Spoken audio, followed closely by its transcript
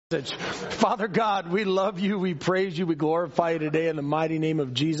Father God, we love you, we praise you, we glorify you today in the mighty name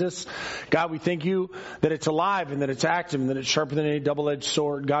of Jesus. God, we thank you that it's alive and that it's active and that it's sharper than any double-edged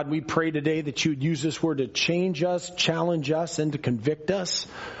sword. God, we pray today that you would use this word to change us, challenge us, and to convict us.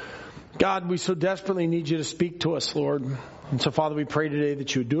 God, we so desperately need you to speak to us, Lord. And so, Father, we pray today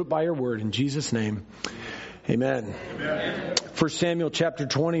that you would do it by your word. In Jesus' name, amen. Amen. 1 Samuel chapter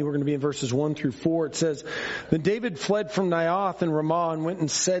 20, we're going to be in verses 1 through 4. It says, Then David fled from Naioth and Ramah and went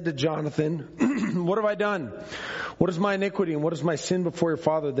and said to Jonathan, What have I done? What is my iniquity and what is my sin before your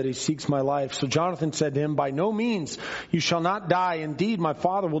father that he seeks my life? So Jonathan said to him, By no means, you shall not die. Indeed, my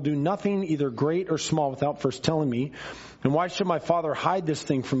father will do nothing either great or small without first telling me. And why should my father hide this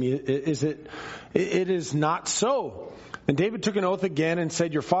thing from me? It is not so. And David took an oath again and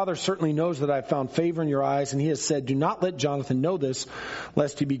said, Your father certainly knows that I have found favor in your eyes. And he has said, Do not let Jonathan know this,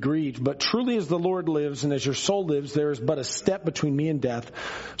 lest he be grieved. But truly as the Lord lives and as your soul lives, there is but a step between me and death.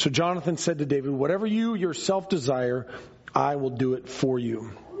 So Jonathan said to David, Whatever you yourself desire, I will do it for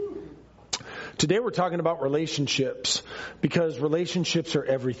you. Today we're talking about relationships, because relationships are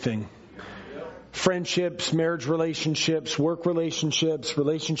everything. Friendships, marriage relationships, work relationships,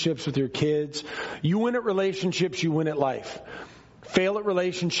 relationships with your kids. You win at relationships, you win at life. Fail at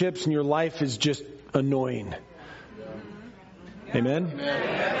relationships and your life is just annoying. Amen?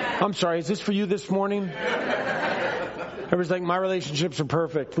 I'm sorry, is this for you this morning? Everybody's like, my relationships are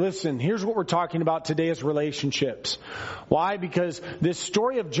perfect. Listen, here's what we're talking about today is relationships. Why? Because this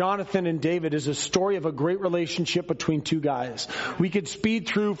story of Jonathan and David is a story of a great relationship between two guys. We could speed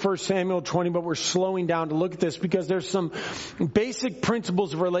through 1 Samuel 20, but we're slowing down to look at this because there's some basic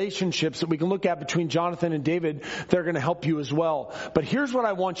principles of relationships that we can look at between Jonathan and David that are going to help you as well. But here's what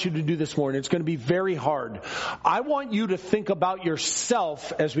I want you to do this morning. It's going to be very hard. I want you to think about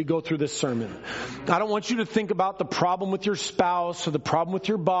yourself as we go through this sermon. I don't want you to think about the problem with your spouse or the problem with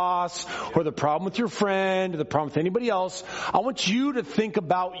your boss or the problem with your friend or the problem with anybody else. I want you to think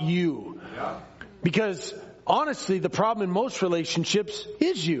about you. Because honestly, the problem in most relationships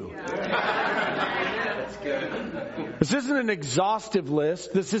is you. This isn't an exhaustive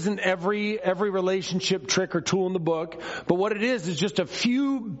list. This isn't every relationship trick or tool in the book. But what it is just a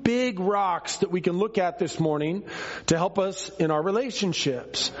few big rocks that we can look at this morning to help us in our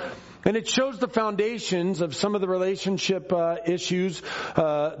relationships. And it shows the foundations of some of the relationship issues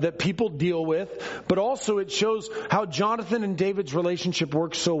that people deal with. But also it shows how Jonathan and David's relationship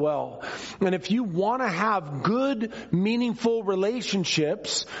works so well. And if you want to have good, meaningful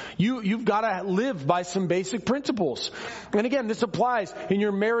relationships, you've got to live by some basic principles. And again, this applies in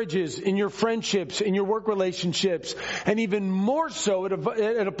your marriages, in your friendships, in your work relationships. And even more so,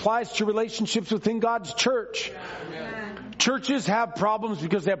 it applies to relationships within God's church. Churches have problems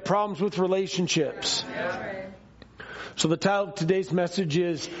because they have problems with relationships. So the title of today's message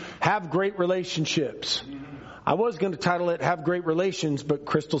is Have Great Relationships. I was going to title it Have Great Relations, but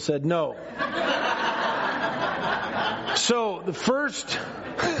Crystal said no. So the first,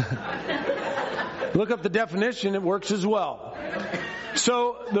 look up the definition, it works as well.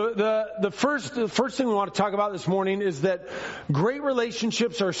 So the first thing we want to talk about this morning is that great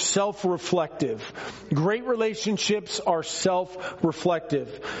relationships are self-reflective. Great relationships are self-reflective.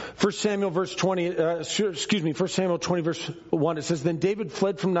 1 Samuel 20 verse 1, it says, Then David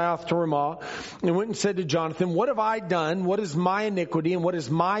fled from Naioth to Ramah and went and said to Jonathan, What have I done? What is my iniquity and what is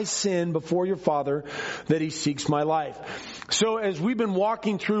my sin before your father that he seeks my life? So as we've been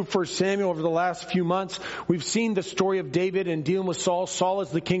walking through 1 Samuel over the last few months, we've seen the story of David and dealing with Saul. Saul is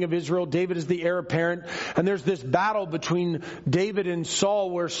the king of Israel. David is the heir apparent. And there's this battle between David and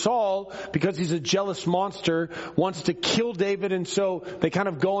Saul where Saul, because he's a jealous monster, wants to kill David. And so they kind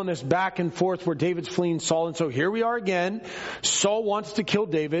of go on this back and forth where David's fleeing Saul. And so here we are again. Saul wants to kill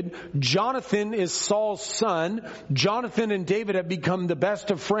David. Jonathan is Saul's son. Jonathan and David have become the best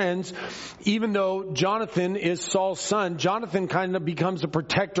of friends. Even though Jonathan is Saul's son, Jonathan kind of becomes a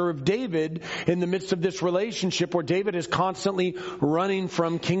protector of David in the midst of this relationship where David is constantly running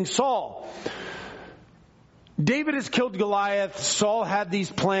from King Saul. David has killed Goliath. Saul had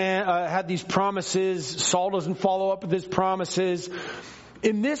these promises. Saul doesn't follow up with his promises.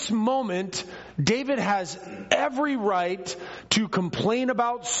 In this moment, David has every right to complain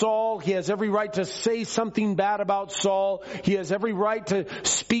about Saul. He has every right to say something bad about Saul. He has every right to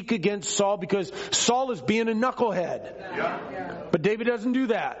speak against Saul because Saul is being a knucklehead. Yeah. But David doesn't do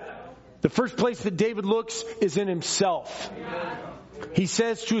that. The first place that David looks is in himself. He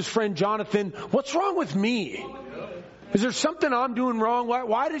says to his friend Jonathan, what's wrong with me? Is there something I'm doing wrong?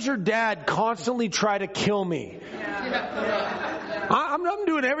 Why does your dad constantly try to kill me? I'm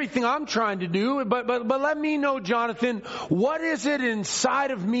doing everything I'm trying to do, but let me know, Jonathan, what is it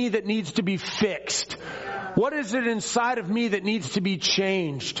inside of me that needs to be fixed? What is it inside of me that needs to be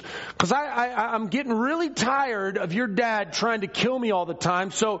changed? Because I'm getting really tired of your dad trying to kill me all the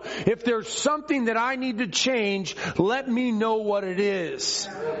time. So if there's something that I need to change, let me know what it is.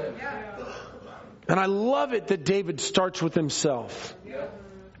 And I love it that David starts with himself.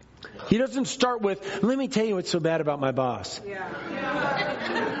 He doesn't start with, let me tell you what's so bad about my boss.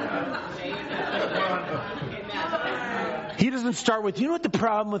 He doesn't start with, you know what the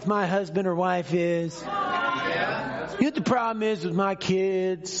problem with my husband or wife is? You know what the problem is with my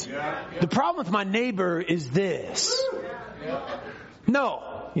kids? The problem with my neighbor is this.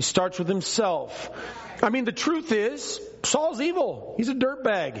 No, he starts with himself. I mean, the truth is, Saul's evil. He's a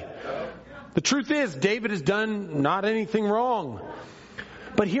dirtbag. The truth is, David has done not anything wrong.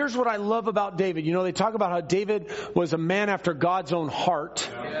 But here's what I love about David. You know, they talk about how David was a man after God's own heart.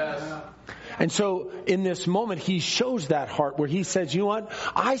 And so in this moment, he shows that heart where he says, you know what?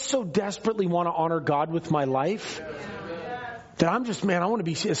 I so desperately want to honor God with my life that I want to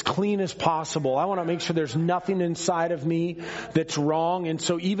be as clean as possible. I want to make sure there's nothing inside of me that's wrong. And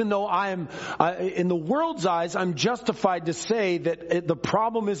so even though I am, in the world's eyes, I'm justified to say that the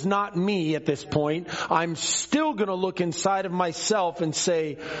problem is not me at this point. I'm still going to look inside of myself and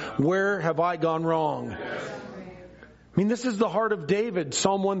say, where have I gone wrong? I mean, this is the heart of David.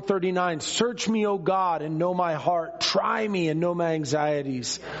 Psalm 139, search me, O God, and know my heart. Try me and know my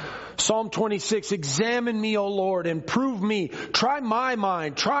anxieties. Psalm 26, examine me, O Lord, and prove me. Try my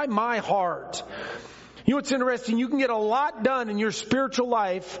mind. Try my heart. You know what's interesting? You can get a lot done in your spiritual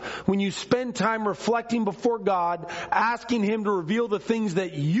life when you spend time reflecting before God, asking Him to reveal the things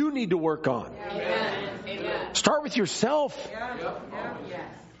that you need to work on. Amen. Start with yourself.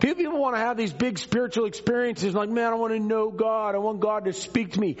 People want to have these big spiritual experiences like, man, I want to know God. I want God to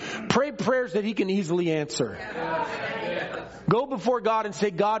speak to me. Pray prayers that He can easily answer. Go before God and say,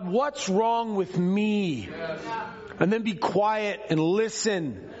 God, what's wrong with me? And then be quiet and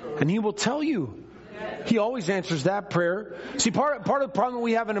listen, and He will tell you. He always answers that prayer. See, part of the problem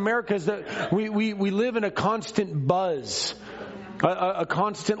we have in America is that we live in a constant buzz. A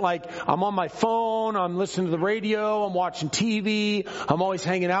constant, like, I'm on my phone, I'm listening to the radio, I'm watching TV, I'm always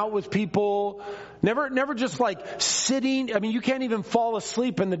hanging out with people. Never just like sitting. I mean, you can't even fall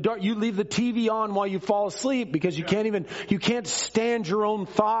asleep in the dark. You leave the TV on while you fall asleep because you can't stand your own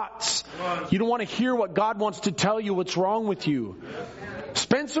thoughts. You don't want to hear what God wants to tell you, what's wrong with you.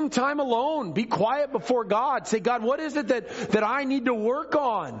 Spend some time alone. Be quiet before God. Say, God, what is it that I need to work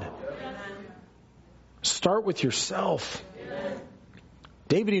on? Start with yourself.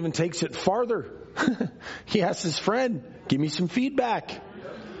 David even takes it farther. He asks his friend, give me some feedback.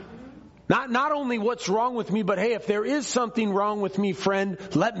 Not only what's wrong with me, but hey, if there is something wrong with me, friend,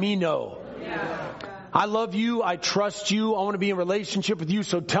 let me know. I love you. I trust you. I want to be in relationship with you.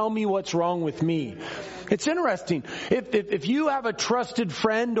 So tell me what's wrong with me. It's interesting. If you have a trusted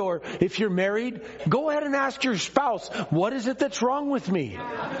friend or if you're married, go ahead and ask your spouse, what is it that's wrong with me?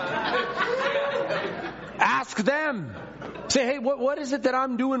 Ask them. Say, hey, what is it that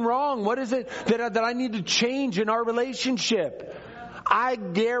I'm doing wrong? What is it that I need to change in our relationship? I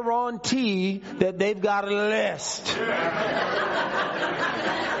guarantee that they've got a list.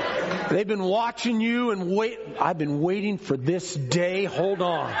 They've been watching you and I've been waiting for this day. Hold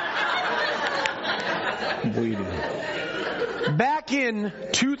on. I'm waiting. Back in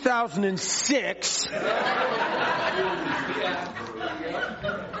 2006,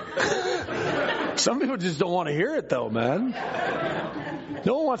 some people just don't want to hear it though, man.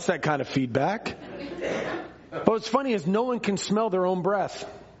 No one wants that kind of feedback. But what's funny is no one can smell their own breath.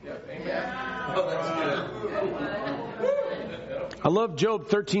 I love Job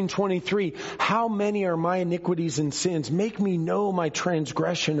 13:23. How many are my iniquities and sins? Make me know my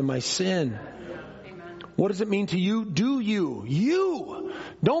transgression and my sin. What does it mean to you? Do you.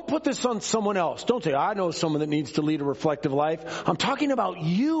 Don't put this on someone else. Don't say, I know someone that needs to lead a reflective life. I'm talking about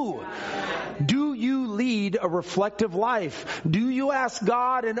you. Do you lead a reflective life? Do you ask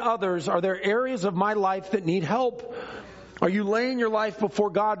God and others, are there areas of my life that need help? Are you laying your life before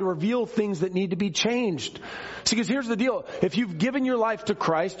God to reveal things that need to be changed? See, because here's the deal. If you've given your life to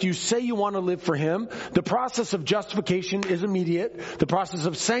Christ, you say you want to live for Him, the process of justification is immediate. The process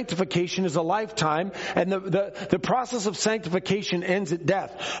of sanctification is a lifetime. And the process of sanctification ends at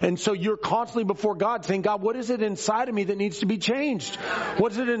death. And so you're constantly before God saying, God, what is it inside of me that needs to be changed?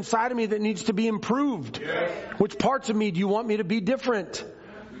 What is it inside of me that needs to be improved? Which parts of me do you want me to be different?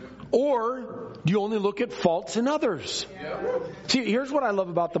 Or Do you only look at faults in others? See, here's what I love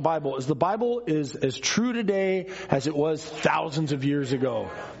about the Bible is the Bible is as true today as it was thousands of years ago.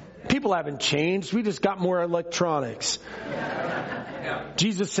 People haven't changed. We just got more electronics.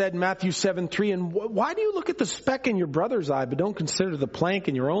 Jesus said in Matthew 7:3, and why do you look at the speck in your brother's eye, but don't consider the plank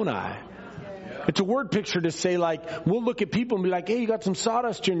in your own eye? It's a word picture to say, like, we'll look at people and be like, hey, you got some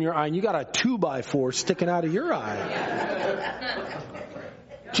sawdust in your eye, and you got a 2x4 sticking out of your eye.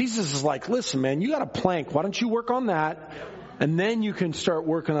 Jesus is like, listen, man, you got a plank. Why don't you work on that? And then you can start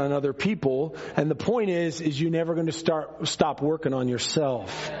working on other people. And the point is you're never going to stop working on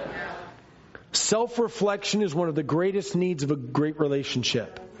yourself. Self-reflection is one of the greatest needs of a great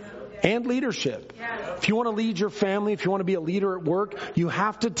relationship and leadership. If you want to lead your family, if you want to be a leader at work, you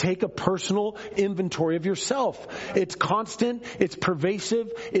have to take a personal inventory of yourself. It's constant, it's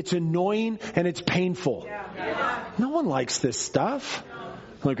pervasive, it's annoying, and it's painful. No one likes this stuff.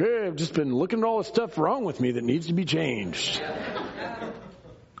 Like, hey, I've just been looking at all the stuff wrong with me that needs to be changed.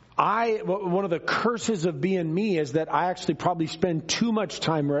 One of the curses of being me is that I actually probably spend too much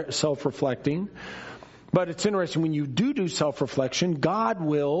time self-reflecting. But it's interesting, when you do self-reflection, God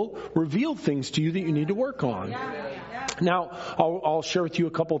will reveal things to you that you need to work on. Now, I'll share with you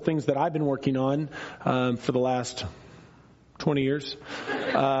a couple of things that I've been working on for the last 20 years.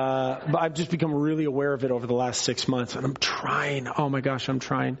 But I've just become really aware of it over the last 6 months. And I'm trying. Oh my gosh, I'm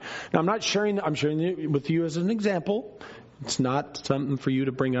trying. Now, I'm sharing it with you as an example. It's not something for you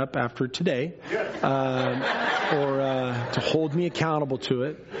to bring up after today or to hold me accountable to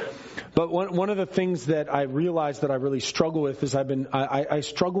it. But one of the things that I realized that I really struggle with is I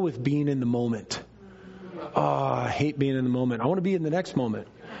struggle with being in the moment. Oh, I hate being in the moment. I want to be in the next moment.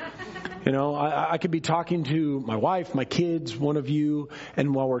 You know, I could be talking to my wife, my kids, one of you,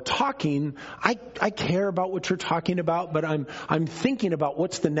 and while we're talking, I care about what you're talking about, but I'm thinking about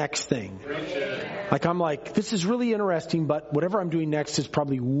what's the next thing. Like I'm like, this is really interesting, but whatever I'm doing next is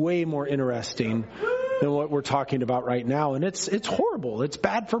probably way more interesting than what we're talking about right now. And it's horrible. It's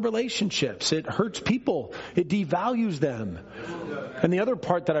bad for relationships. It hurts people. It devalues them. And the other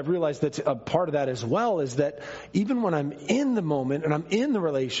part that I've realized that's a part of that as well is that even when I'm in the moment and I'm in the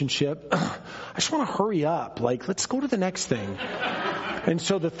relationship, I just want to hurry up. Like, let's go to the next thing. And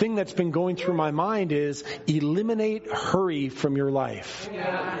so the thing that's been going through my mind is eliminate hurry from your life.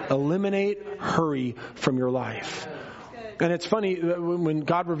 Eliminate hurry from your life. And it's funny, when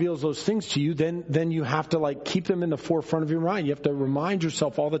God reveals those things to you, then you have to like keep them in the forefront of your mind. You have to remind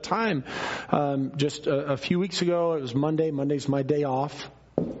yourself all the time. Just a few weeks ago, it was Monday. Monday's my day off.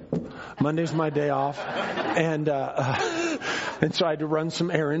 And so I had to run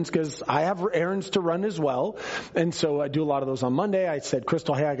some errands because I have errands to run as well. And so I do a lot of those on Monday. I said,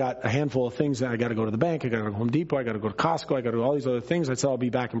 Crystal, hey, I got a handful of things that I got to go to the bank. I got to go to Home Depot. I got to go to Costco. I got to do all these other things. I said, I'll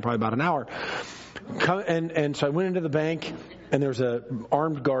be back in probably about an hour. And so I went into the bank, and there's an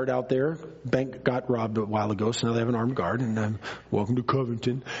armed guard out there. Bank got robbed a while ago, so now they have an armed guard, and I'm welcome to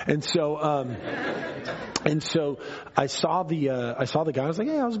Covington. And so I saw the guy. I was like,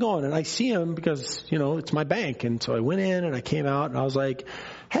 hey, how's it going? And I see him because, you know, it's my bank. And so I went in and I came out and I was like,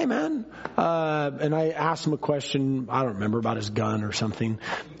 hey man. And I asked him a question. I don't remember, about his gun or something.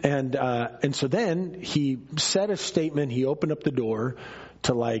 And so then he said a statement. He opened up the door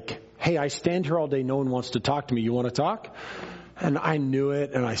to like, hey, I stand here all day. No one wants to talk to me. You want to talk? And I knew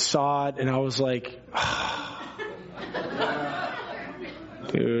it and I saw it and I was like,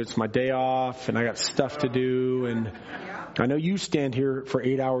 dude, it's my day off and I got stuff to do. And I know you stand here for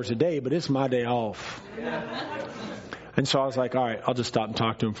 8 hours a day, but it's my day off. And so I was like, all right, I'll just stop and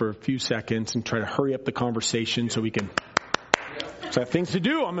talk to him for a few seconds and try to hurry up the conversation so we can. So I have things to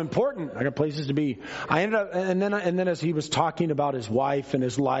do. I'm important. I got places to be. I ended up, and then as he was talking about his wife and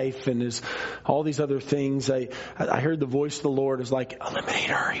his life and his all these other things, I heard the voice of the Lord is like, eliminate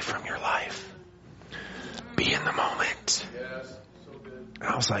hurry from your life. Be in the moment. Yes, so good. And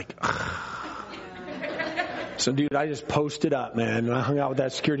I was like, so dude, I just posted up, man, and I hung out with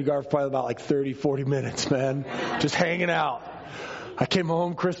that security guard for probably about like 30, 40 minutes, man, just hanging out. I came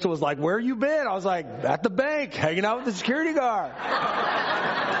home, Crystal was like, where you been? I was like, at the bank, hanging out with the security guard.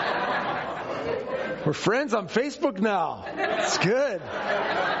 We're friends on Facebook now. It's good.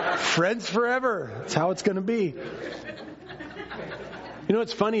 Friends forever. That's how it's going to be. You know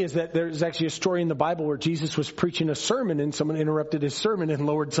what's funny is that there's actually a story in the Bible where Jesus was preaching a sermon and someone interrupted his sermon and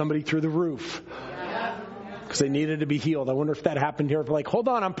lowered somebody through the roof because they needed to be healed. I wonder if that happened here. Like, hold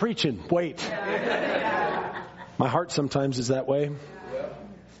on, I'm preaching. Wait. My heart sometimes is that way.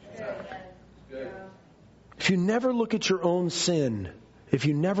 If you never look at your own sin if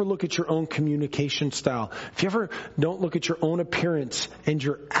you never look at your own communication style, if you ever don't look at your own appearance and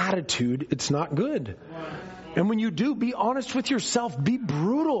your attitude, it's not good. And when you do, be honest with yourself. Be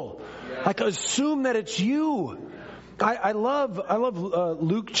brutal. Like, assume that it's you. I love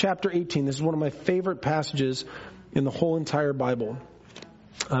Luke chapter 18. This is one of my favorite passages in the whole entire Bible.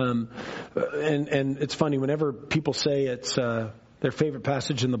 And it's funny, whenever people say it's their favorite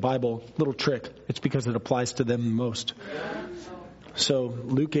passage in the Bible, little trick, it's because it applies to them the most. So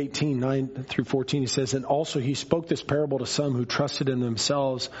Luke 18, 9 through 14, he says, and also he spoke this parable to some who trusted in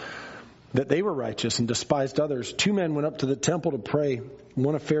themselves that they were righteous and despised others. 2 men went up to the temple to pray,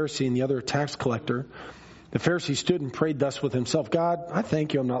 one a Pharisee and the other a tax collector. The Pharisee stood and prayed thus with himself, God, I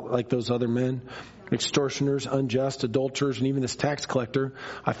thank you I'm not like those other men, extortioners, unjust, adulterers, and even this tax collector.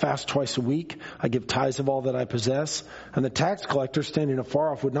 I fast twice a week. I give tithes of all that I possess. And the tax collector, standing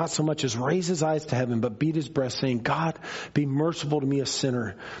afar off, would not so much as raise his eyes to heaven, but beat his breast, saying, God, be merciful to me, a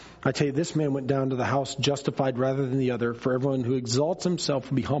sinner. I tell you, this man went down to the house justified rather than the other. For everyone who exalts himself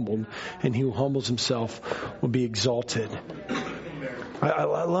will be humbled, and he who humbles himself will be exalted. I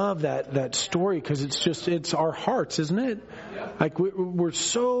love that story because it's our hearts, isn't it? Like we're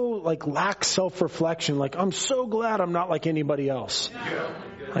so lack self-reflection. Like, I'm so glad I'm not like anybody else.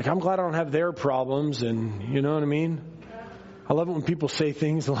 Like, I'm glad I don't have their problems, and you know what I mean? I love it when people say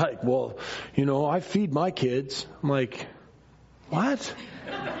things like, well, I feed my kids. I'm like, what?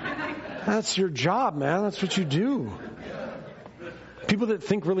 That's your job, man. That's what you do. People that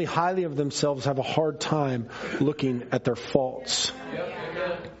think really highly of themselves have a hard time looking at their faults.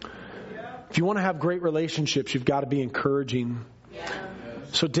 If you want to have great relationships, you've got to be encouraging.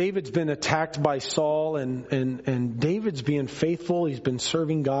 So David's been attacked by Saul, and David's being faithful. He's been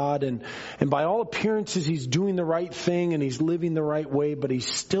serving God, and by all appearances, he's doing the right thing and he's living the right way, but he's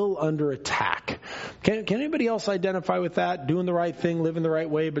still under attack. Can anybody else identify with that? Doing the right thing, living the right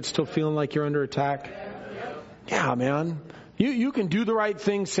way, but still feeling like you're under attack? Yeah, man. You can do the right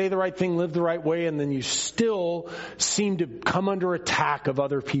thing, say the right thing, live the right way, and then you still seem to come under attack of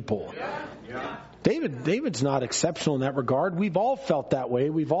other people. David's not exceptional in that regard. We've all felt that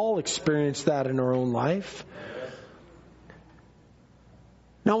way. We've all experienced that in our own life.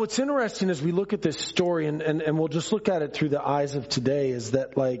 Now, what's interesting as we look at this story, and we'll just look at it through the eyes of today, is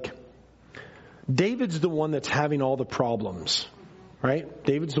that David's the one that's having all the problems. Right?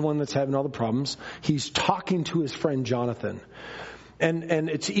 David's the one that's having all the problems. He's talking to his friend Jonathan. And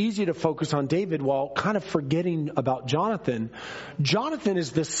it's easy to focus on David while kind of forgetting about Jonathan. Jonathan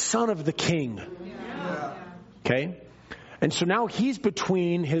is the son of the king. Okay? And so now he's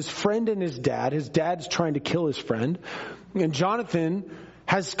between his friend and his dad. His dad's trying to kill his friend. And Jonathan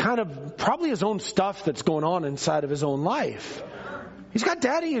has kind of probably his own stuff that's going on inside of his own life. He's got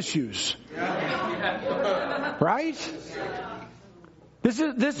daddy issues. Right? This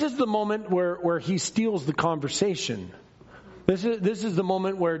is the moment where he steals the conversation. This is the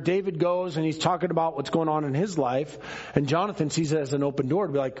moment where David goes and he's talking about what's going on in his life, and Jonathan sees it as an open door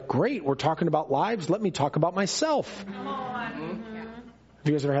to be like, great, we're talking about lives, let me talk about myself. Have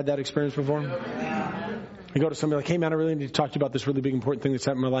you guys ever had that experience before? You go to somebody like, hey man, I really need to talk to you about this really big important thing that's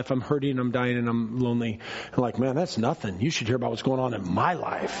happened in my life. I'm hurting, I'm dying, and I'm lonely. And like, man, that's nothing. You should hear about what's going on in my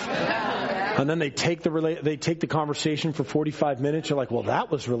life. And then they take the conversation for 45 minutes. You're like, well, that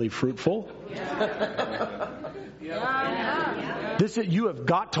was really fruitful. You have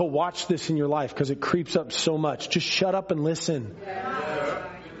got to watch this in your life because it creeps up so much. Just shut up and listen.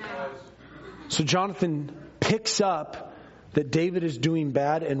 So Jonathan picks up that David is doing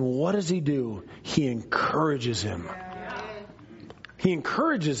bad, and what does he do? He encourages him. He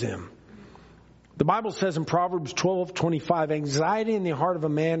encourages him. The Bible says in Proverbs 12:25, anxiety in the heart of a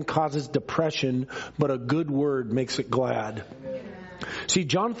man causes depression, but a good word makes it glad. See,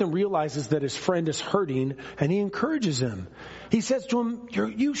 Jonathan realizes that his friend is hurting, and he encourages him. He says to him,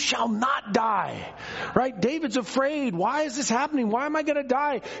 you shall not die. Right? David's afraid. Why is this happening? Why am I going to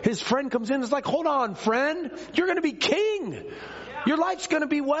die? His friend comes in and is like, hold on, friend. You're going to be king. Your life's going to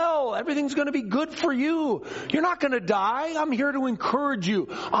be well. Everything's going to be good for you. You're not going to die. I'm here to encourage you.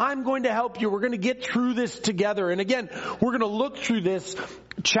 I'm going to help you. We're going to get through this together. And again, we're going to look through this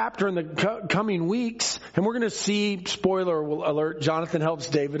chapter in the coming weeks, and we're going to see, spoiler alert, Jonathan helps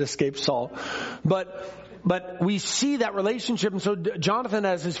David escape Saul. But we see that relationship, and so Jonathan,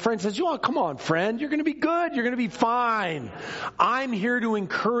 as his friend, says, "Oh, come on, friend. You're going to be good. You're going to be fine. I'm here to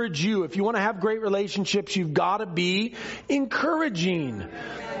encourage you. If you want to have great relationships, you've got to be encouraging."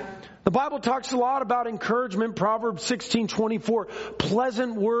 The Bible talks a lot about encouragement. Proverbs 16:24,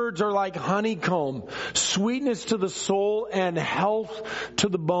 pleasant words are like honeycomb, sweetness to the soul and health to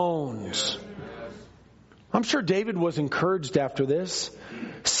the bones. I'm sure David was encouraged after this.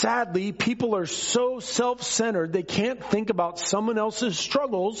 Sadly, people are so self-centered they can't think about someone else's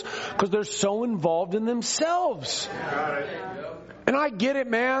struggles because they're so involved in themselves. And I get it,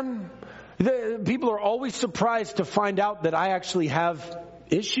 man. People are always surprised to find out that I actually have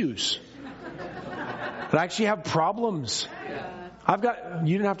issues. That I actually have problems.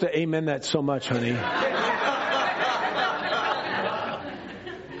 You didn't have to amen that so much, honey.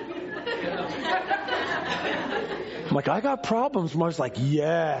 I'm like, I got problems. Mark's like,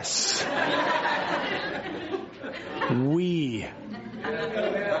 yes.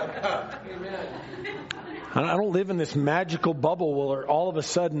 I don't live in this magical bubble where all of a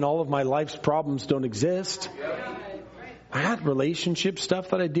sudden all of my life's problems don't exist. I had relationship stuff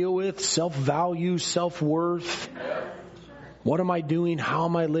that I deal with, self-value, self-worth. What am I doing? How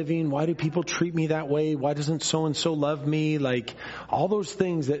am I living? Why do people treat me that way? Why doesn't so-and-so love me? Like all those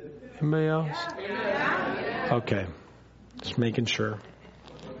things that, anybody else? Okay. Just making sure.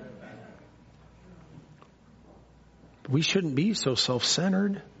 We shouldn't be so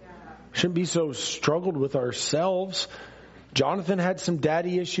self-centered. Shouldn't be so struggled with ourselves. Jonathan had some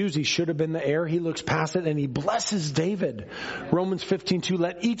daddy issues. He should have been the heir. He looks past it and he blesses David. Romans 15:2,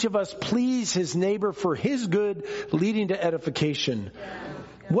 let each of us please his neighbor for his good, leading to edification.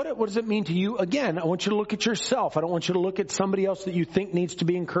 What does it mean to you? Again, I want you to look at yourself. I don't want you to look at somebody else that you think needs to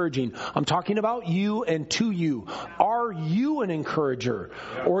be encouraging. I'm talking about you and to you. Are you an encourager?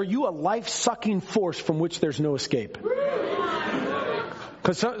 Or are you a life-sucking force from which there's no escape?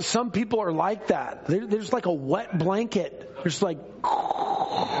 Because some people are like that. There's like a wet blanket. There's like...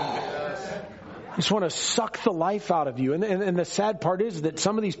 I just want to suck the life out of you. And the sad part is that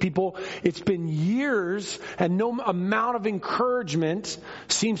some of these people, it's been years and no amount of encouragement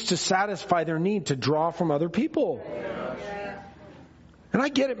seems to satisfy their need to draw from other people. And I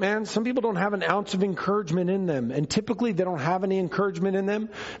get it, man. Some people don't have an ounce of encouragement in them. And typically they don't have any encouragement in them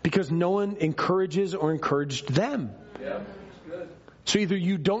because no one encourages or encouraged them. So either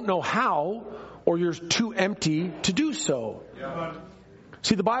you don't know how or you're too empty to do so.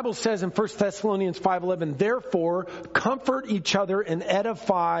 See, the Bible says in 1 Thessalonians 5:11, therefore, comfort each other and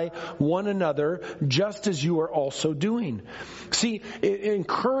edify one another, just as you are also doing. See,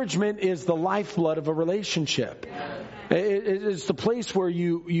 encouragement is the lifeblood of a relationship. It's the place where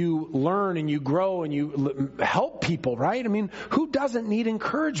you learn and you grow and you help people, right? I mean, who doesn't need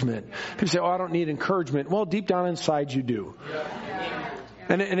encouragement? People say, I don't need encouragement. Well, deep down inside you do.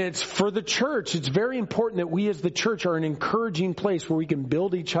 And it's for the church. It's very important that we as the church are an encouraging place where we can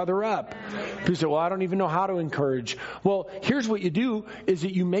build each other up. People say, I don't even know how to encourage. Well, here's what you do is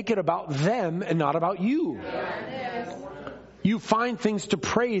that you make it about them and not about you. You find things to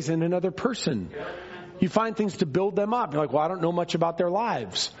praise in another person. You find things to build them up. You're like, I don't know much about their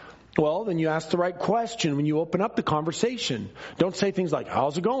lives. Well, then you ask the right question when you open up the conversation. Don't say things like,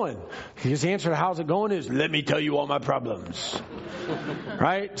 how's it going? His answer to how's it going is, let me tell you all my problems.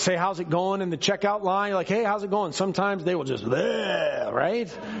 Right? Say, how's it going in the checkout line? You're like, hey, how's it going? Sometimes they will just, right?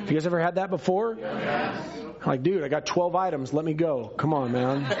 Have you guys ever had that before? Yes. Like, dude, I got 12 items. Let me go. Come on,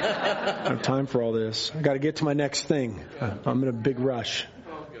 man. I don't have time for all this. I got to get to my next thing. I'm in a big rush.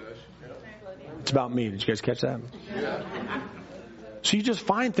 It's about me. Did you guys catch that? Yeah. So you just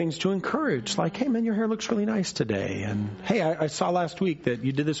find things to encourage, like, hey, man, your hair looks really nice today. And, hey, I saw last week that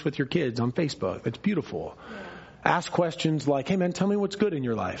you did this with your kids on Facebook. That's beautiful. Yeah. Ask questions like, hey, man, tell me what's good in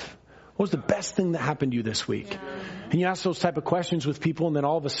your life. What was the best thing that happened to you this week? Yeah. And you ask those type of questions with people, and then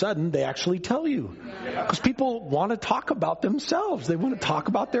all of a sudden, they actually tell you. Because people want to talk about themselves. They want to talk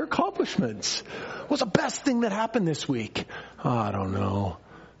about their accomplishments. What's the best thing that happened this week? I don't know.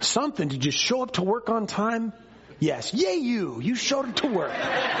 Something. Did you show up to work on time? Yes. Yay, you showed up to work.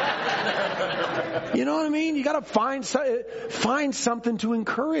 You know what I mean? You got to find something to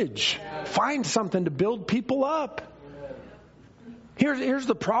encourage. Find something to build people up. Here's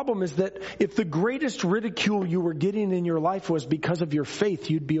the problem is that if the greatest ridicule you were getting in your life was because of your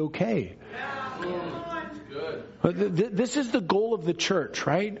faith, you'd be okay. This is the goal of the church,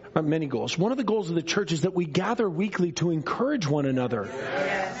 right? Many goals. One of the goals of the church is that we gather weekly to encourage one another.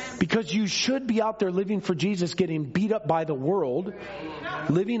 Yes. Because you should be out there living for Jesus, getting beat up by the world,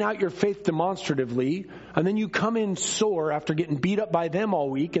 living out your faith demonstratively, and then you come in sore after getting beat up by them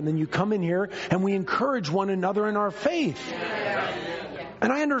all week, and then you come in here and we encourage one another in our faith.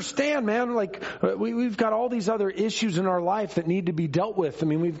 And I understand, man, like we've got all these other issues in our life that need to be dealt with. I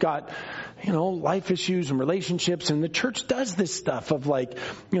mean, we've got, life issues and relationships, and the church does this stuff of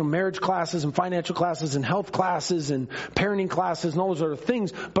marriage classes and financial classes and health classes and parenting classes and all those other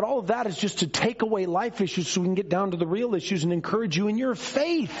things. But all of that is just to take away life issues so we can get down to the real issues and encourage you in your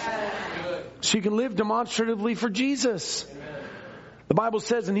faith. so you can live demonstratively for Jesus. The Bible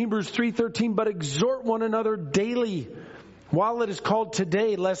says in Hebrews 3:13, but exhort one another daily, while it is called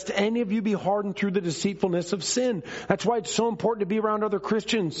today, lest any of you be hardened through the deceitfulness of sin. That's why it's so important to be around other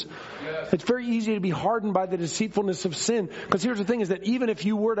Christians. Yes. It's very easy to be hardened by the deceitfulness of sin. Because here's the thing is that even if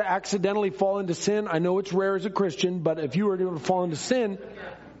you were to accidentally fall into sin, I know it's rare as a Christian, but if you were to fall into sin,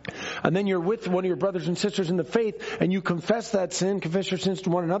 and then you're with one of your brothers and sisters in the faith, and you confess that sin, confess your sins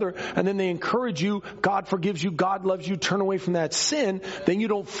to one another, and then they encourage you, God forgives you, God loves you, turn away from that sin, then you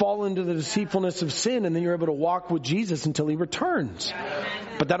don't fall into the deceitfulness of sin, and then you're able to walk with Jesus until He returns.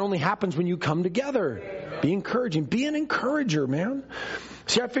 But that only happens when you come together. Be encouraging. Be an encourager, man.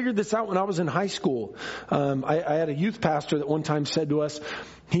 See, I figured this out when I was in high school. I had a youth pastor that one time said to us,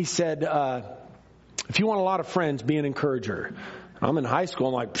 he said, if you want a lot of friends, be an encourager. I'm in high school.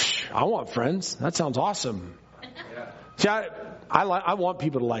 I'm like, I want friends. That sounds awesome. See, I want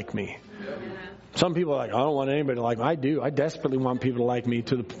people to like me. Some people are like, I don't want anybody to like me. I do. I desperately want people to like me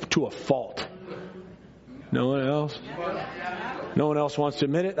to a fault. No one else? No one else wants to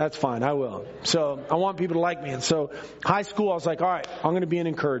admit it? That's fine. I will. So I want people to like me. And so high school, I was like, all right, I'm going to be an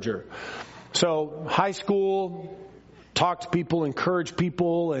encourager. So high school, talk to people, encourage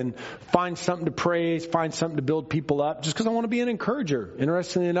people, and find something to praise, find something to build people up, just because I want to be an encourager.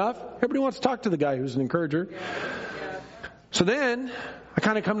 Interestingly enough, everybody wants to talk to the guy who's an encourager. So then I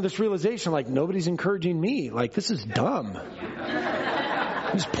kind of come to this realization, like, nobody's encouraging me. Like, this is dumb.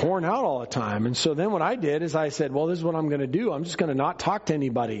 I'm just pouring out all the time. And so then what I did is I said, well, this is what I'm going to do. I'm just going to not talk to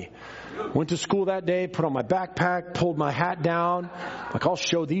anybody. Went to school that day, put on my backpack, pulled my hat down. Like, I'll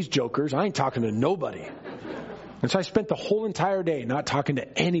show these jokers. I ain't talking to nobody. And so I spent the whole entire day not talking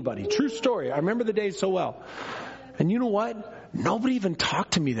to anybody. True story. I remember the day so well. And you know what? Nobody even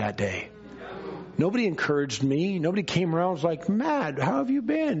talked to me that day. Nobody encouraged me. Nobody came around and was like, Matt, how have you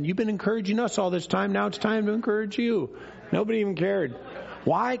been? You've been encouraging us all this time. Now it's time to encourage you. Nobody even cared.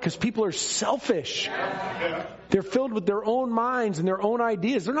 Why? Because people are selfish. They're filled with their own minds and their own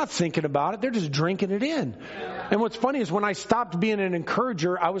ideas. They're not thinking about it. They're just drinking it in. And what's funny is when I stopped being an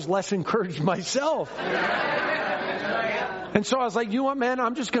encourager, I was less encouraged myself. And so I was like, you know what, man?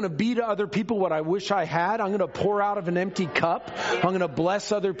 I'm just going to be to other people what I wish I had. I'm going to pour out of an empty cup. I'm going to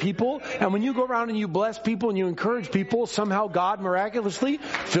bless other people. And when you go around and you bless people and you encourage people, somehow God miraculously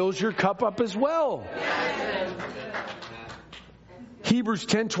fills your cup up as well. Hebrews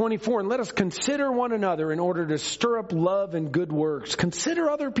 10:24, and let us consider one another in order to stir up love and good works. Consider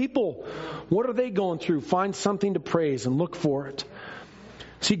other people. What are they going through? Find something to praise and look for it.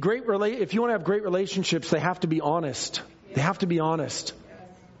 See, if you want to have great relationships, they have to be honest. They have to be honest.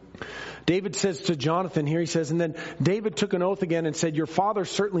 David says to Jonathan here, he says, and then David took an oath again and said, your father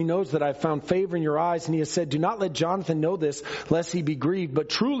certainly knows that I have found favor in your eyes. And he has said, do not let Jonathan know this, lest he be grieved. But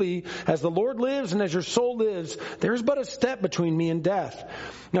truly, as the Lord lives and as your soul lives, there is but a step between me and death.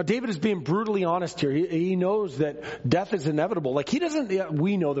 Now, David is being brutally honest here. He knows that death is inevitable. Like,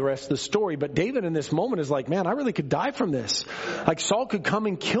 we know the rest of the story, but David in this moment is like, man, I really could die from this. Like, Saul could come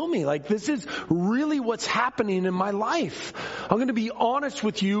and kill me. Like, this is really what's happening in my life. I'm going to be honest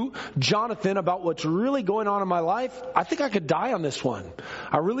with you, Jonathan, about what's really going on in my life. I think I could die on this one.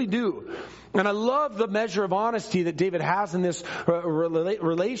 I really do. And I love the measure of honesty that David has in this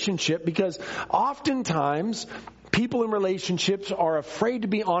relationship, because oftentimes people in relationships are afraid to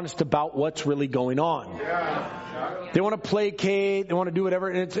be honest about what's really going on. They want to placate. They want to do whatever.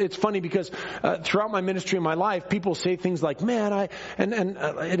 And it's funny because throughout my ministry and my life, people say things like, man,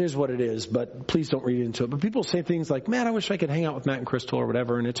 it is what it is, but please don't read into it. But people say things like, man, I wish I could hang out with Matt and Crystal or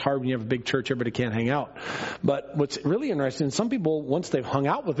whatever. And it's hard when you have a big church, everybody can't hang out. But what's really interesting, some people, once they've hung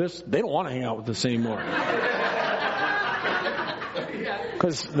out with us, they don't want to hang out with us anymore.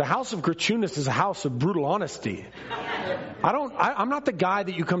 Because the house of Gerchunas is a house of brutal honesty. I'm not the guy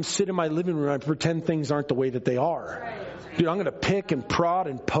that you come sit in my living room and pretend things aren't the way that they are. Dude, I'm going to pick and prod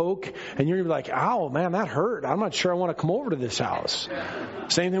and poke, and you're going to be like, ow, man, that hurt. I'm not sure I want to come over to this house.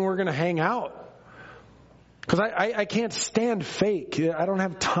 Same thing, we're going to hang out. Because I can't stand fake. I don't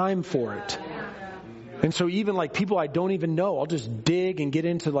have time for it. And so even like people I don't even know, I'll just dig and get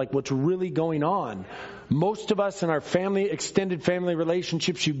into like what's really going on. Most of us in our family, extended family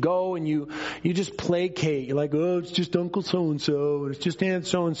relationships, you go and you just placate. You're like, oh, it's just Uncle so-and-so, and it's just Aunt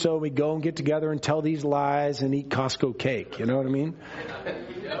so-and-so. We go and get together and tell these lies and eat Costco cake. You know what I mean?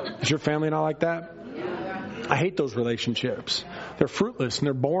 Is your family not like that? I hate those relationships. They're fruitless and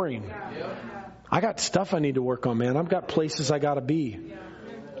they're boring. I got stuff I need to work on, man. I've got places I got to be.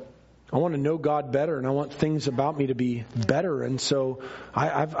 I want to know God better, and I want things about me to be better. And so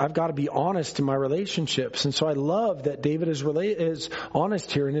I've got to be honest in my relationships. And so I love that David is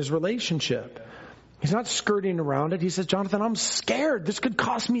honest here in his relationship. He's not skirting around it. He says, Jonathan, I'm scared. This could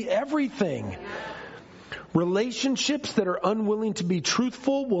cost me everything. Relationships that are unwilling to be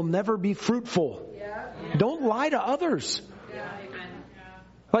truthful will never be fruitful. Don't lie to others.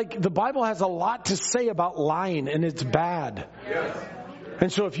 Like, the Bible has a lot to say about lying, and it's bad.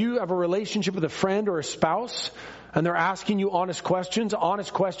 And so if you have a relationship with a friend or a spouse, and they're asking you honest questions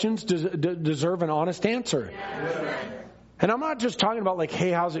deserve an honest answer. And I'm not just talking about like, hey,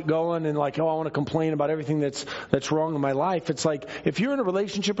 how's it going? And like, oh, I want to complain about everything that's wrong in my life. It's like, if you're in a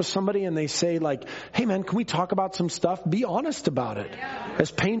relationship with somebody and they say like, hey man, can we talk about some stuff? Be honest about it. As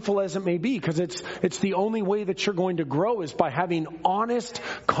painful as it may be, because it's the only way that you're going to grow is by having honest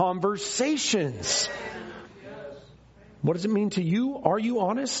conversations. What does it mean to you? Are you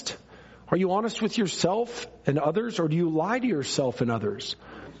honest? Are you honest with yourself and others, or do you lie to yourself and others?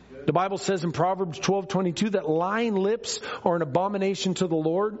 The Bible says in Proverbs 12:22 that lying lips are an abomination to the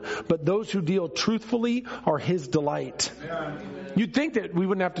Lord, but those who deal truthfully are His delight. You'd think that we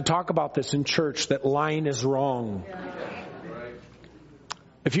wouldn't have to talk about this in church, that lying is wrong.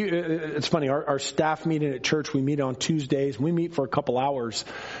 It's funny, our staff meeting at church, we meet on Tuesdays. We meet for a couple hours,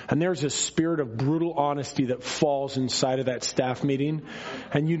 and there's a spirit of brutal honesty that falls inside of that staff meeting,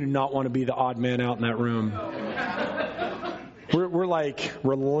 and you do not want to be the odd man out in that room. We're like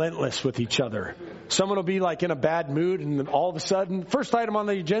relentless with each other. Someone will be like in a bad mood, and then all of a sudden, first item on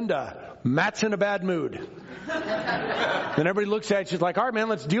the agenda, Matt's in a bad mood. Then everybody looks at you like, all right, man,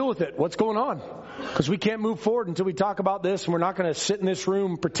 let's deal with it. What's going on? Because we can't move forward until we talk about this, and we're not going to sit in this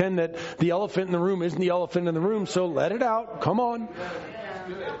room and pretend that the elephant in the room isn't the elephant in the room. So let it out. Come on.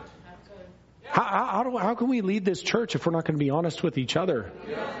 How can we lead this church if we're not going to be honest with each other?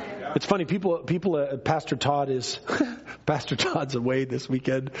 It's funny, Pastor Todd's away this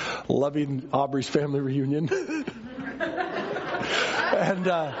weekend, loving Aubrey's family reunion. And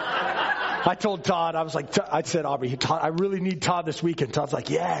I told Todd, I said, Aubrey, Todd, I really need Todd this weekend. Todd's like,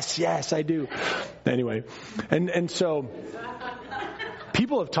 yes, I do. Anyway, and so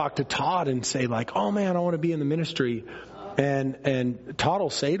people have talked to Todd and say like, oh man, I want to be in the ministry. And Todd will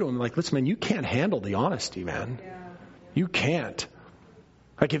say to him like, listen, man, you can't handle the honesty, man. You can't.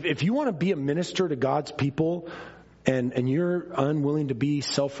 Like if you want to be a minister to God's people and you're unwilling to be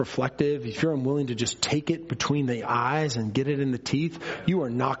self-reflective, if you're unwilling to just take it between the eyes and get it in the teeth, you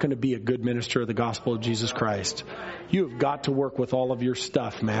are not going to be a good minister of the gospel of Jesus Christ. You have got to work with all of your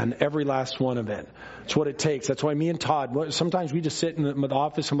stuff, man. Every last one of it. It's what it takes. That's why me and Todd, sometimes we just sit in the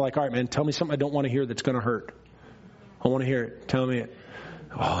office and I'm like, all right, man, tell me something I don't want to hear that's going to hurt. I want to hear it. Tell me it.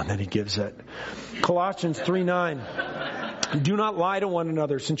 Oh, and then he gives it. Colossians 3:9. Do not lie to one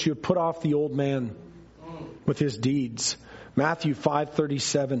another, since you have put off the old man with his deeds. Matthew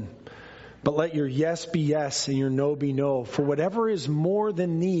 5:37. But let your yes be yes and your no be no. For whatever is more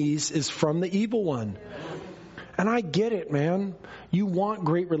than these is from the evil one. And I get it, man. You want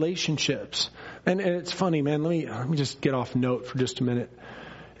great relationships. And it's funny, man. Let me just get off note for just a minute.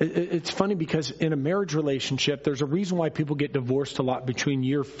 It's funny because in a marriage relationship, there's a reason why people get divorced a lot between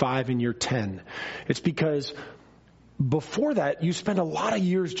year 5 and year 10. It's because before that, you spend a lot of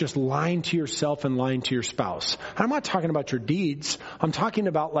years just lying to yourself and lying to your spouse. And I'm not talking about your deeds. I'm talking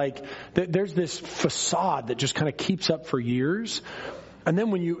about like, there's this facade that just kind of keeps up for years. And then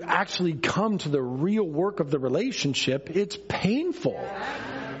when you actually come to the real work of the relationship, it's painful.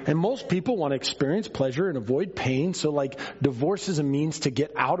 And most people want to experience pleasure and avoid pain. So like divorce is a means to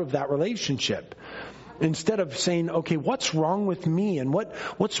get out of that relationship. Instead of saying, okay, what's wrong with me and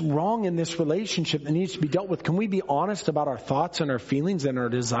what's wrong in this relationship that needs to be dealt with? Can we be honest about our thoughts and our feelings and our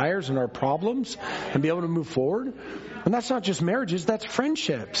desires and our problems and be able to move forward? And that's not just marriages, that's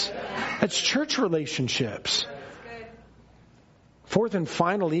friendships. That's church relationships. Fourth and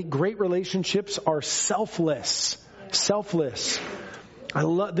finally, great relationships are selfless. Selfless.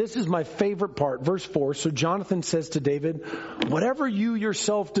 This is my favorite part. Verse 4. So Jonathan says to David, whatever you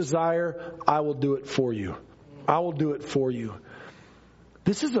yourself desire, I will do it for you. I will do it for you.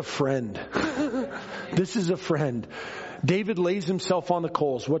 This is a friend. This is a friend. David lays himself on the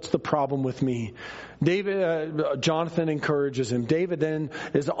coals. What's the problem with me? Jonathan encourages him. David then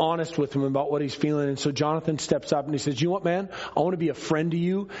is honest with him about what he's feeling. And so Jonathan steps up and he says, you know what, man? I want to be a friend to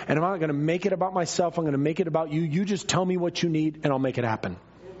you. And I'm not going to make it about myself. I'm going to make it about you. You just tell me what you need and I'll make it happen.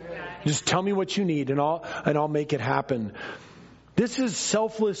 Just tell me what you need and I'll make it happen. This is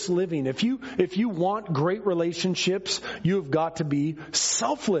selfless living. If you want great relationships, you've got to be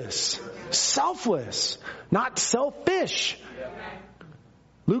selfless. Selfless, not selfish.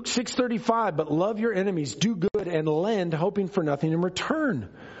 Luke 6:35, but love your enemies, do good, and lend, hoping for nothing in return.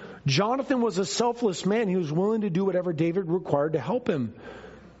 Jonathan was a selfless man. He was willing to do whatever David required to help him.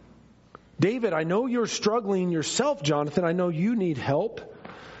 David, I know you're struggling yourself, Jonathan. I know you need help.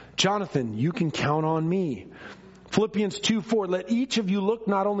 Jonathan, you can count on me. Philippians 2:4, let each of you look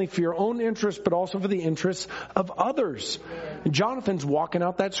not only for your own interests, but also for the interests of others. And Jonathan's walking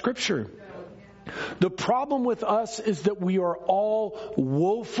out that scripture. The problem with us is that we are all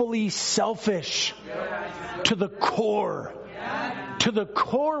woefully selfish to the core. To the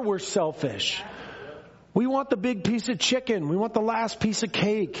core, we're selfish. We want the big piece of chicken. We want the last piece of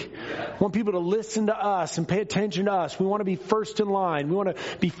cake. We want people to listen to us and pay attention to us. We want to be first in line. We want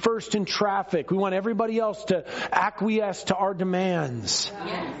to be first in traffic. We want everybody else to acquiesce to our demands.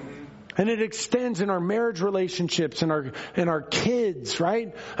 And it extends in our marriage relationships and our kids,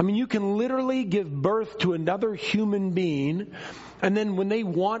 right? I mean, you can literally give birth to another human being, and then when they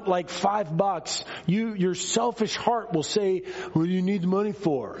want like $5, your selfish heart will say, "What do you need the money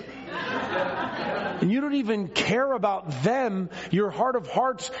for?" And you don't even care about them. Your heart of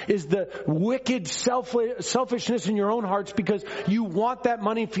hearts is the wicked selfishness in your own hearts because you want that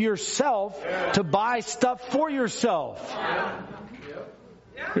money for yourself to buy stuff for yourself.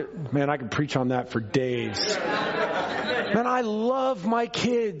 Man, I could preach on that for days. Man, I love my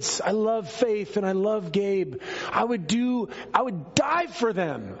kids. I love Faith and I love Gabe. I would die for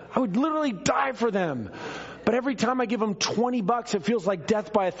them. I would literally die for them. But every time I give them $20, it feels like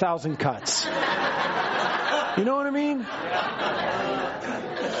death by 1,000 cuts. You know what I mean?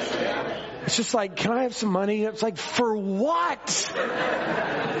 It's just like, can I have some money? It's like, for what?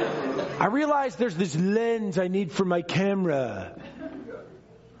 I realize there's this lens I need for my camera.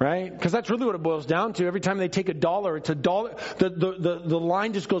 Right? Because that's really what it boils down to. Every time they take $1, it's $1. The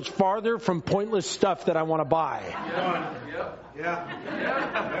line just goes farther from pointless stuff that I want to buy.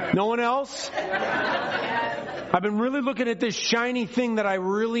 No one else? I've been really looking at this shiny thing that I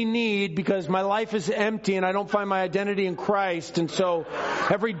really need because my life is empty and I don't find my identity in Christ. And so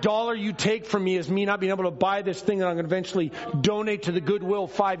every $1 you take from me is me not being able to buy this thing that I'm going to eventually donate to the Goodwill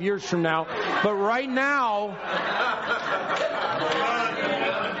 5 years from now. But right now,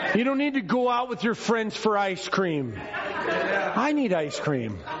 you don't need to go out with your friends for ice cream. I need ice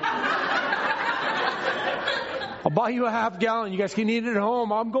cream. I'll buy you a half gallon. You guys can eat it at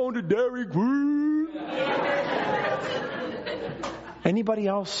home. I'm going to Dairy Queen. Anybody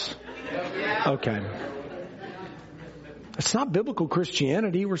else? Okay. It's not biblical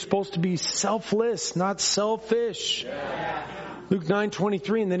Christianity. We're supposed to be selfless, not selfish. Luke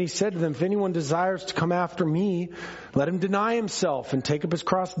 9:23, and then he said to them, if anyone desires to come after me, let him deny himself and take up his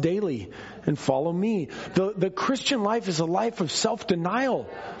cross daily and follow me. The Christian life is a life of self-denial.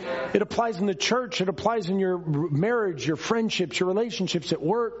 It applies in the church. It applies in your marriage, your friendships, your relationships at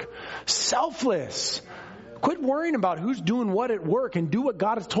work. Selfless. Quit worrying about who's doing what at work and do what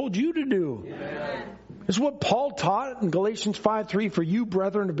God has told you to do. This is what Paul taught in Galatians 5:3. For you,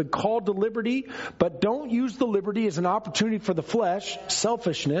 brethren, have been called to liberty, but don't use the liberty as an opportunity for the flesh,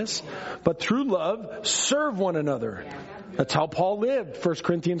 selfishness, but through love, serve one another. That's how Paul lived. 1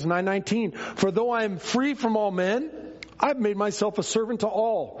 Corinthians 9:19. For though I am free from all men, I've made myself a servant to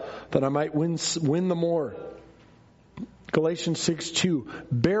all, that I might win the more. Galatians 6:2.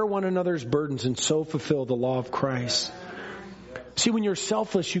 Bear one another's burdens and so fulfill the law of Christ. See, when you're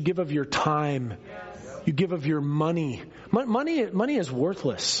selfless, you give of your time. You give of your money. Money is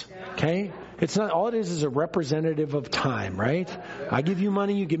worthless. Okay? It's not, all it is a representative of time, right? I give you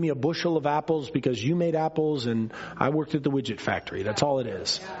money, you give me a bushel of apples because you made apples and I worked at the widget factory. That's all it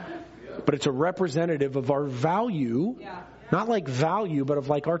is. But it's a representative of our value, not like value, but of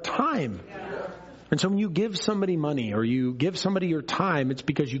like our time. And so when you give somebody money or you give somebody your time, it's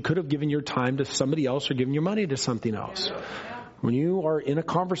because you could have given your time to somebody else or given your money to something else. When you are in a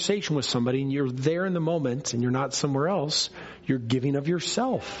conversation with somebody and you're there in the moment and you're not somewhere else, you're giving of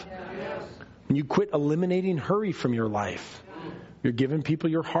yourself. When you quit eliminating hurry from your life, you're giving people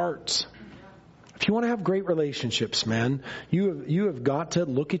your heart. If you want to have great relationships, man, you have got to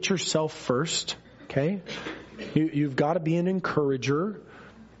look at yourself first, okay? You've got to be an encourager.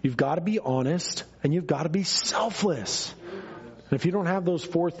 You've got to be honest, and you've got to be selfless. And if you don't have those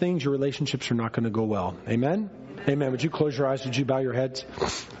four things, your relationships are not going to go well. Amen? Amen. Would you close your eyes? Would you bow your heads?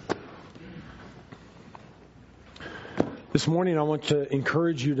 This morning, I want to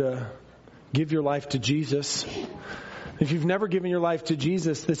encourage you to give your life to Jesus. If you've never given your life to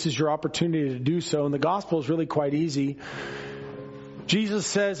Jesus, this is your opportunity to do so. And the gospel is really quite easy. Jesus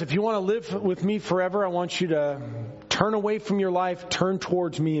says, if you want to live with me forever, I want you to turn away from your life, turn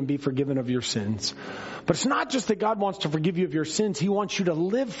towards me, and be forgiven of your sins. But it's not just that God wants to forgive you of your sins. He wants you to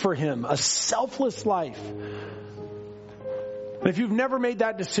live for Him, a selfless life. And if you've never made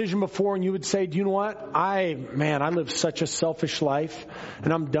that decision before and you would say, do you know what? I live such a selfish life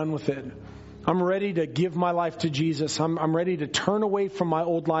and I'm done with it. I'm ready to give my life to Jesus. I'm ready to turn away from my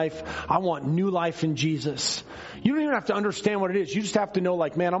old life. I want new life in Jesus. You don't even have to understand what it is. You just have to know,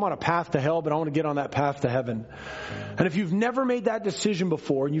 like, man, I'm on a path to hell, but I want to get on that path to heaven. And if you've never made that decision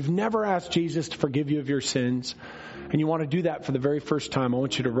before and you've never asked Jesus to forgive you of your sins, and you want to do that for the very first time, I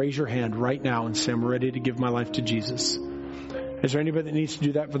want you to raise your hand right now and say, I'm ready to give my life to Jesus. Is there anybody that needs to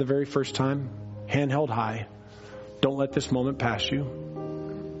do that for the very first time? Hand held high. Don't let this moment pass you.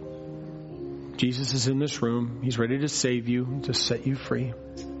 Jesus is in this room. He's ready to save you, to set you free.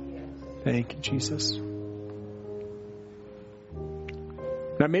 Thank you, Jesus.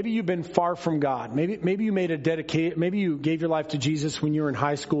 Now, maybe you've been far from God. Maybe you made a dedication. Maybe you gave your life to Jesus when you were in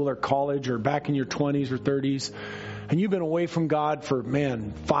high school or college or back in your 20s or 30s. And you've been away from God for,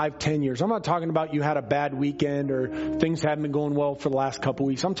 5-10 years. I'm not talking about you had a bad weekend or things haven't been going well for the last couple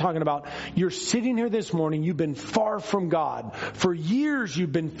weeks. I'm talking about you're sitting here this morning. You've been far from God. For years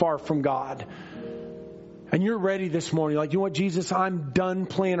you've been far from God. And you're ready this morning. Like, you know what, Jesus, I'm done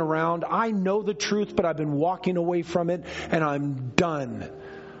playing around. I know the truth, but I've been walking away from it and I'm done.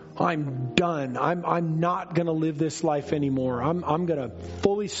 I'm done. I'm not going to live this life anymore. I'm going to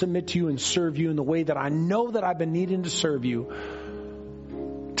fully submit to you and serve you in the way that I know that I've been needing to serve you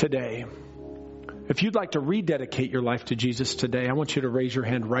today. If you'd like to rededicate your life to Jesus today, I want you to raise your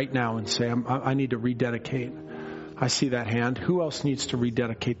hand right now and say, I need to rededicate. I see that hand. Who else needs to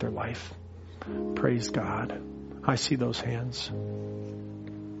rededicate their life? Praise God. I see those hands.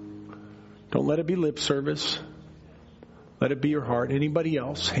 Don't let it be lip service. Let it be your heart. Anybody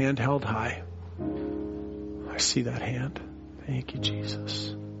else? Hand held high. I see that hand. Thank you,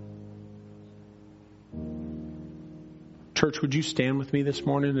 Jesus. Church, would you stand with me this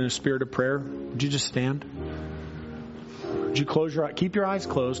morning in a spirit of prayer? Would you just stand? Would you close your eyes? Keep your eyes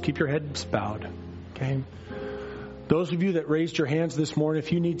closed. Keep your heads bowed. Okay? Those of you that raised your hands this morning,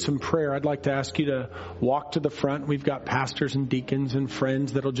 if you need some prayer, I'd like to ask you to walk to the front. We've got pastors and deacons and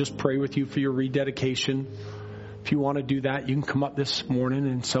friends that'll just pray with you for your rededication. If you want to do that, you can come up this morning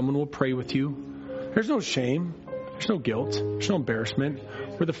and someone will pray with you. There's no shame. There's no guilt. There's no embarrassment.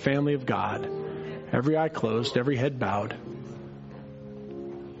 We're the family of God. Every eye closed, every head bowed.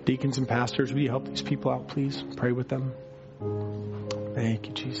 Deacons and pastors, will you help these people out, please? Pray with them. Thank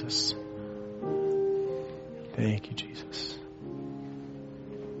you, Jesus. Thank you, Jesus.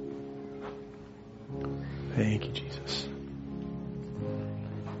 Thank you, Jesus.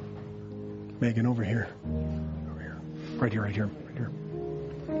 Megan, over here. Over here. Right here, right here, right here.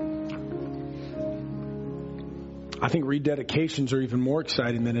 I think rededications are even more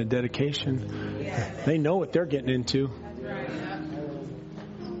exciting than a dedication. They know what they're getting into.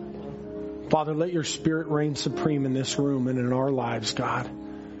 Father, let your Spirit reign supreme in this room and in our lives, God.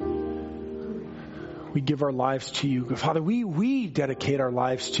 We give our lives to you. Father, we dedicate our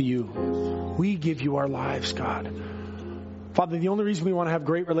lives to you. We give you our lives, God. Father, the only reason we want to have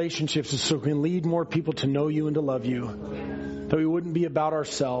great relationships is so we can lead more people to know you and to love you. That we wouldn't be about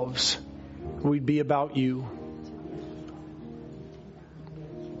ourselves. We'd be about you.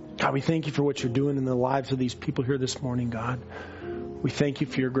 God, we thank you for what you're doing in the lives of these people here this morning, God. We thank you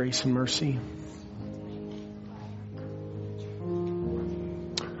for your grace and mercy.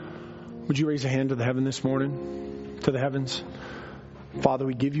 Would you raise a hand to the heaven this morning? To the heavens. Father,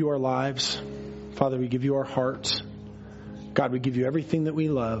 we give you our lives. Father, we give you our hearts. God, we give you everything that we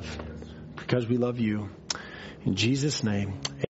love because we love you. In Jesus' name,